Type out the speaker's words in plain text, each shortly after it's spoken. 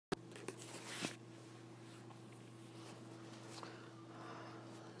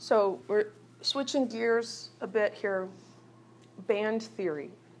So we're switching gears a bit here. Band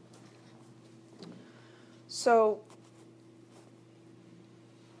theory. So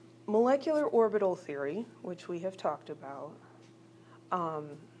molecular orbital theory, which we have talked about,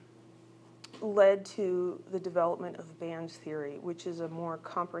 led to the development of band theory, which is a more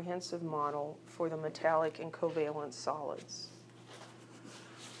comprehensive model for the metallic and covalent solids.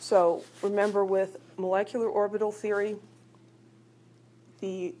 So remember, with molecular orbital theory,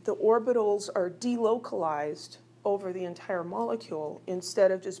 the orbitals are delocalized over the entire molecule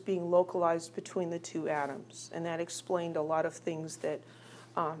instead of just being localized between the two atoms. And that explained a lot of things that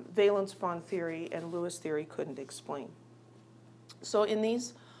valence bond theory and Lewis theory couldn't explain. So in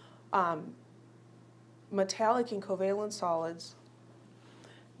these metallic and covalent solids,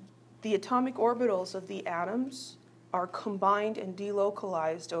 the atomic orbitals of the atoms are combined and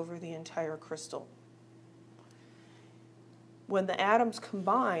delocalized over the entire crystal. When the atoms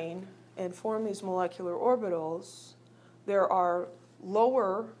combine and form these molecular orbitals, there are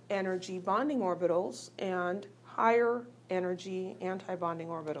lower energy bonding orbitals and higher energy anti-bonding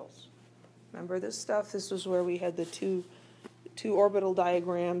orbitals. Remember this stuff? This was where we had the two orbital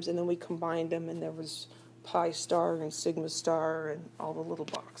diagrams, and then we combined them, and there was pi star and sigma star and all the little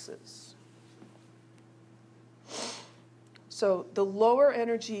boxes. So the lower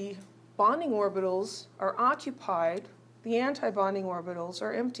energy bonding orbitals are occupied, the anti-bonding orbitals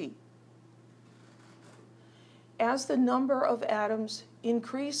are empty. As the number of atoms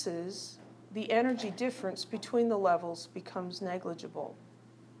increases, the energy difference between the levels becomes negligible.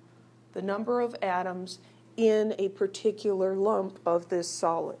 The number of atoms in a particular lump of this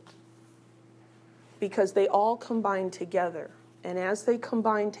solid, because they all combine together. And as they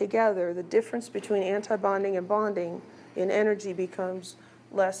combine together, the difference between antibonding and bonding in energy becomes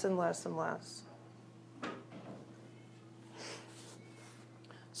less and less and less.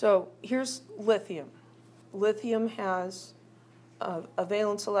 So here's lithium. Lithium has a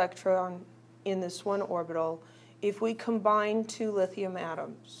valence electron in this one orbital. If we combine two lithium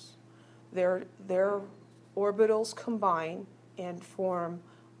atoms, their orbitals combine and form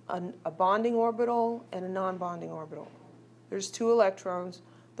a bonding orbital and a non-bonding orbital. There's two electrons.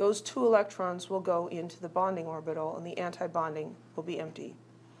 Those two electrons will go into the bonding orbital, and the anti-bonding will be empty.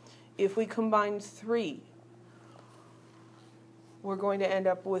 If we combine three, we're going to end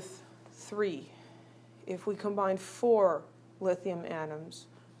up with 3. If we combine 4 lithium atoms,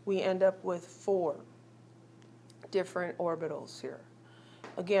 we end up with 4 different orbitals here.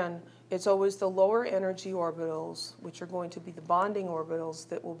 Again, it's always the lower energy orbitals, which are going to be the bonding orbitals,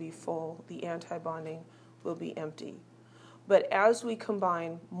 that will be full. The anti-bonding will be empty. But as we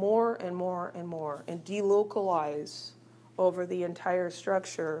combine more and more and more and delocalize over the entire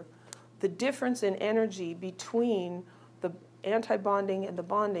structure, the difference in energy between the anti-bonding and the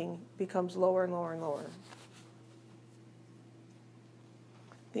bonding becomes lower and lower and lower.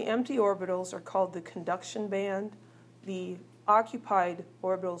 The empty orbitals are called the conduction band. The occupied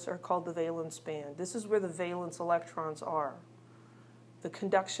orbitals are called the valence band. This is where the valence electrons are. The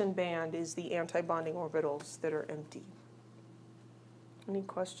conduction band is the anti-bonding orbitals that are empty. Any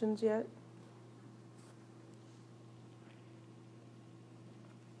questions yet?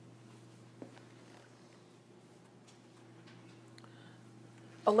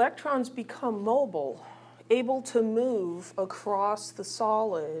 Electrons become mobile, able to move across the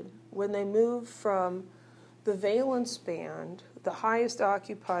solid when they move from the valence band, the highest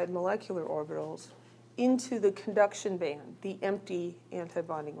occupied molecular orbitals, into the conduction band, the empty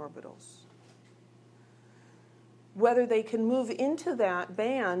antibonding orbitals. Whether they can move into that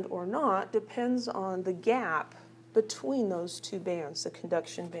band or not depends on the gap between those two bands, the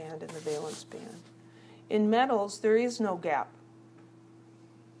conduction band and the valence band. In metals, there is no gap.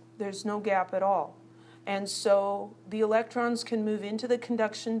 There's no gap at all. And so the electrons can move into the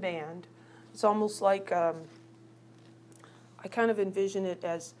conduction band. It's almost like, I kind of envision it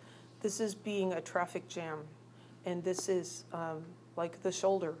as this is being a traffic jam, and this is like the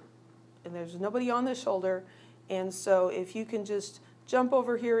shoulder. And there's nobody on the shoulder, and so if you can just jump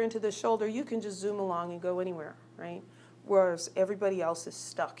over here into the shoulder, you can just zoom along and go anywhere, right? Whereas everybody else is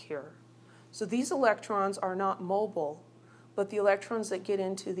stuck here. So these electrons are not mobile, but the electrons that get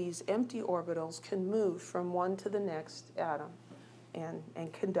into these empty orbitals can move from one to the next atom and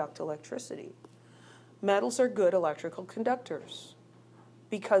conduct electricity. Metals are good electrical conductors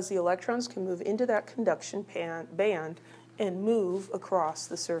because the electrons can move into that conduction band and move across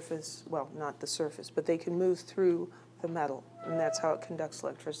the surface, well, not the surface, but they can move through the metal, and that's how it conducts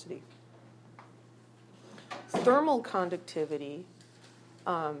electricity. Thermal conductivity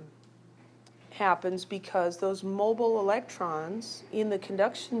happens because those mobile electrons in the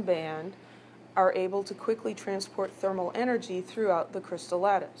conduction band are able to quickly transport thermal energy throughout the crystal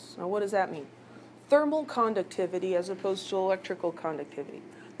lattice. Now, what does that mean? Thermal conductivity as opposed to electrical conductivity.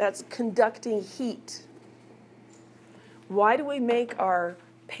 That's conducting heat. Why do we make our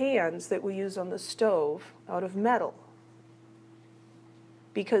pans that we use on the stove out of metal?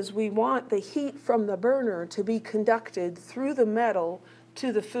 Because we want the heat from the burner to be conducted through the metal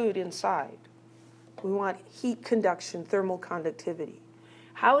to the food inside. We want heat conduction, thermal conductivity.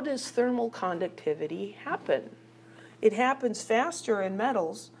 How does thermal conductivity happen? It happens faster in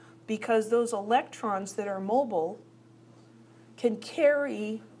metals because those electrons that are mobile can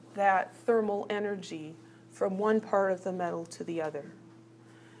carry that thermal energy from one part of the metal to the other.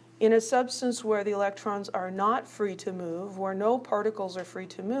 In a substance where the electrons are not free to move, where no particles are free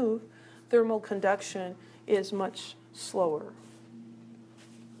to move, thermal conduction is much slower.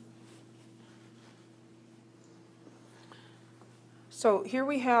 So here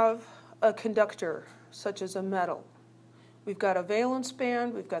we have a conductor, such as a metal. We've got a valence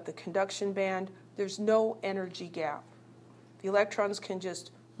band, we've got the conduction band. There's no energy gap. The electrons can just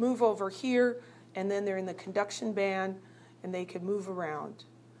move over here, and then they're in the conduction band, and they can move around.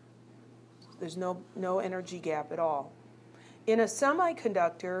 There's no energy gap at all. In a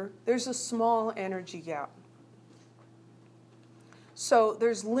semiconductor, there's a small energy gap. So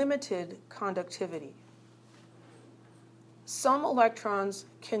there's limited conductivity. Some electrons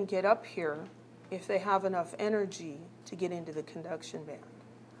can get up here if they have enough energy to get into the conduction band.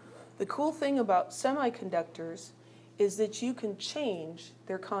 The cool thing about semiconductors is that you can change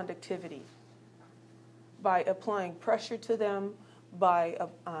their conductivity by applying pressure to them, by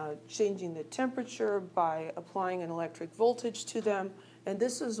changing the temperature, by applying an electric voltage to them, and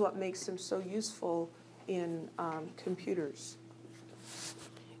this is what makes them so useful in computers.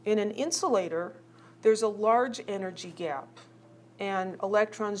 In an insulator, there's a large energy gap, and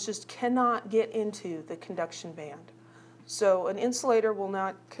electrons just cannot get into the conduction band. So an insulator will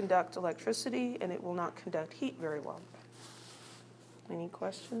not conduct electricity, and it will not conduct heat very well. Any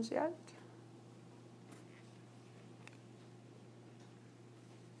questions yet?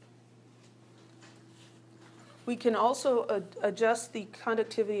 We can also adjust the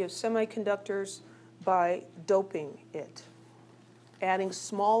conductivity of semiconductors by doping it, adding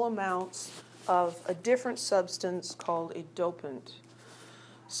small amounts of a different substance called a dopant.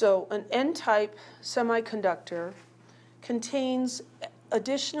 So an N-type semiconductor contains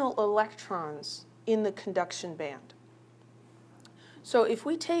additional electrons in the conduction band. So if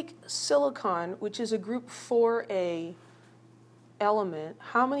we take silicon, which is a group 4A element,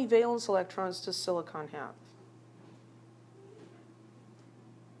 how many valence electrons does silicon have?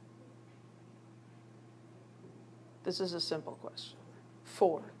 This is a simple question.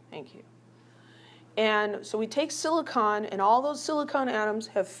 4, thank you. And so we take silicon, and all those silicon atoms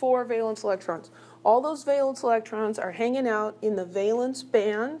have 4 valence electrons. All those valence electrons are hanging out in the valence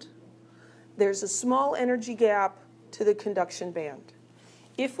band. There's a small energy gap to the conduction band.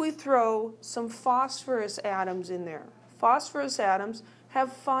 If we throw some phosphorus atoms in there, phosphorus atoms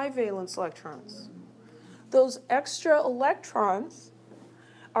have 5 valence electrons. Those extra electrons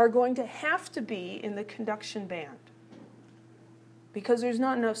are going to have to be in the conduction band because there's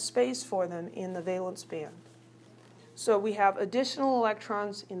not enough space for them in the valence band. So we have additional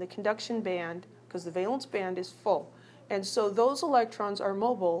electrons in the conduction band because the valence band is full. And so those electrons are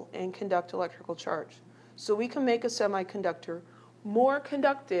mobile and conduct electrical charge. So we can make a semiconductor more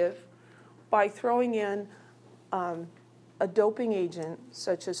conductive by throwing in a doping agent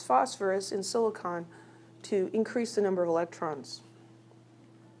such as phosphorus in silicon to increase the number of electrons.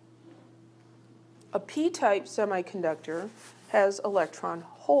 A p-type semiconductor has electron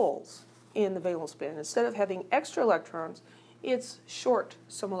holes in the valence band. Instead of having extra electrons, it's short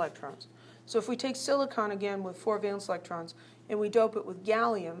some electrons. So if we take silicon again with 4 valence electrons and we dope it with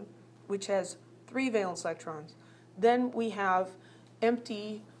gallium, which has 3 valence electrons, then we have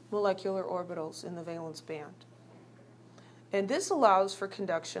empty molecular orbitals in the valence band. And this allows for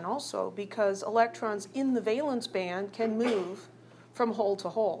conduction also because electrons in the valence band can move from hole to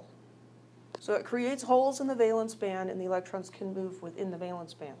hole. So it creates holes in the valence band, and the electrons can move within the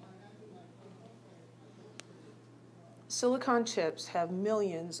valence band. Silicon chips have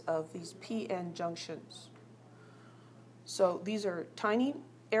millions of these p-n junctions. So these are tiny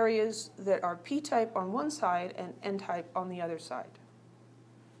areas that are p-type on one side and n-type on the other side.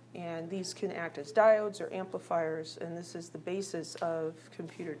 And these can act as diodes or amplifiers, and this is the basis of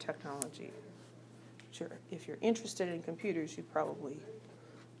computer technology. Sure, if you're interested in computers, you probably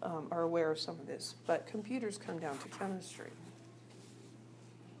are aware of some of this, but computers come down to chemistry.